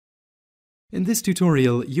In this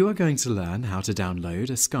tutorial, you are going to learn how to download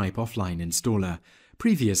a Skype offline installer.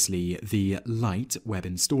 Previously, the Lite web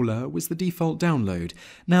installer was the default download.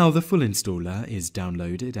 Now the full installer is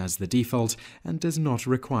downloaded as the default and does not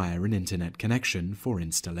require an internet connection for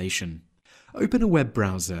installation. Open a web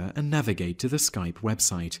browser and navigate to the Skype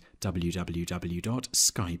website, www.skype.com.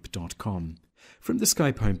 From the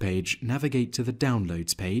Skype homepage, navigate to the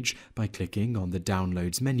Downloads page by clicking on the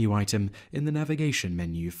Downloads menu item in the navigation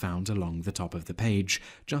menu found along the top of the page,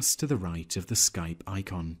 just to the right of the Skype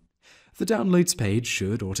icon. The Downloads page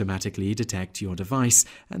should automatically detect your device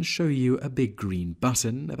and show you a big green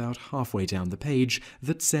button about halfway down the page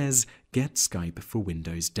that says Get Skype for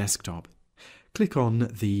Windows Desktop. Click on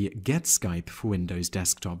the Get Skype for Windows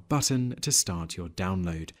Desktop button to start your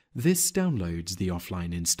download. This downloads the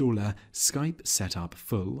offline installer Skype Setup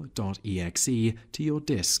Full.exe to your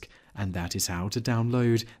disk, and that is how to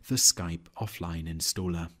download the Skype offline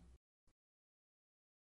installer.